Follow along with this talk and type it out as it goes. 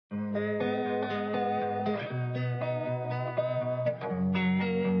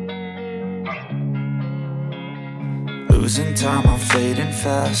losing time, I'm fading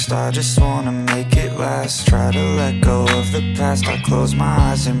fast. I just wanna make it last. Try to let go of the past. I close my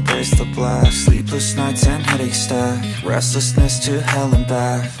eyes, embrace the blast. Sleepless nights and headache stack. Restlessness to hell and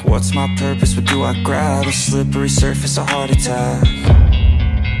back. What's my purpose, what do I grab? A slippery surface, a heart attack.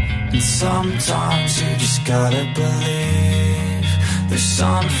 And sometimes you just gotta believe there's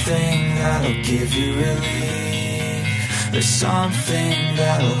something that'll give you relief. There's something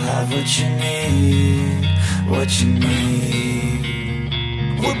that'll have what you need, what you need.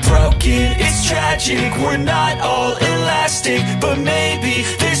 We're broken, it's tragic, we're not all elastic, but maybe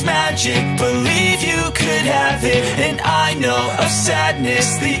there's magic. Believe you could have it, and I know of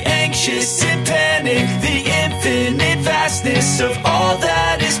sadness, the anxious and panic, the infinite vastness of all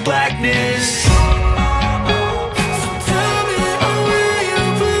that is blackness.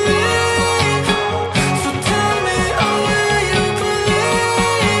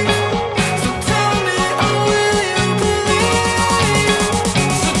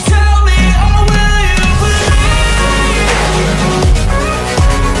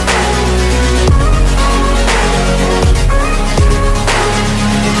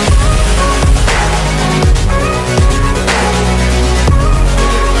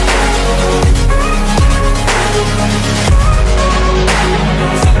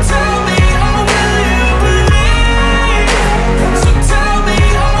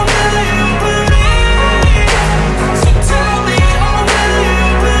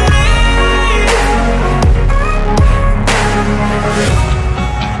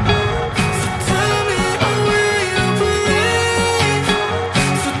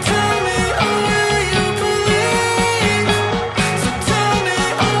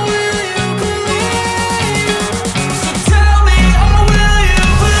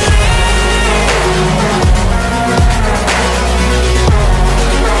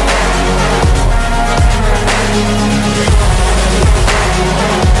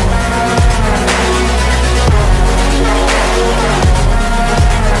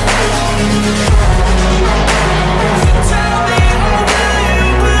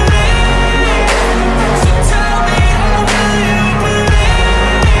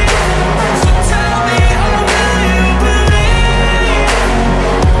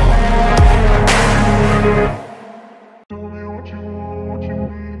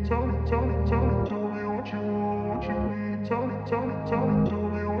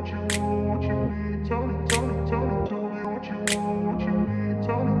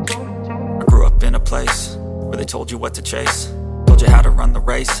 I grew up in a place where they told you what to chase, told you how to run the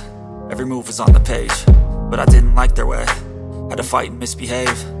race. Every move was on the page, but I didn't like their way. Had to fight and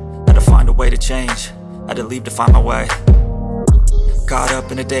misbehave, had to find a way to change, had to leave to find my way. Caught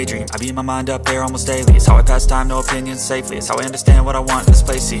up in a daydream, I beat my mind up there almost daily. It's how I pass time, no opinions safely. It's how I understand what I want in this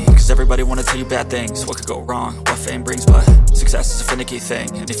place, see. Cause everybody wanna tell you bad things, what could go wrong, what fame brings. But success is a finicky thing,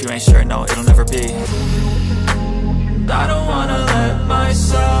 and if you ain't sure, no, it'll never be. I don't wanna let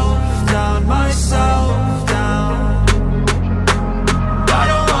myself down, myself down. I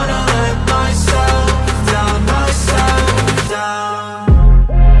don't wanna let myself down, myself down.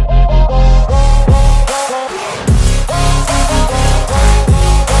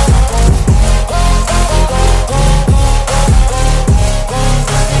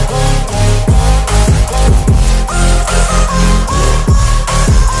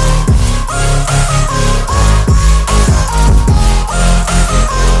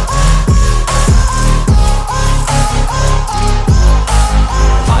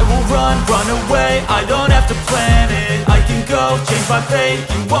 I don't have to plan it, I can go change my fate.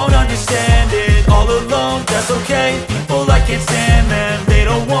 You won't understand it, all alone, that's okay. People I can't stand them, they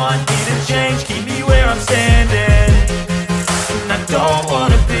don't want me to change. Keep me where I'm standing, and I don't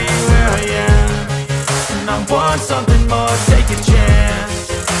wanna be where I am. And I want something more, take a chance.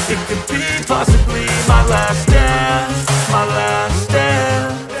 It could be possibly my last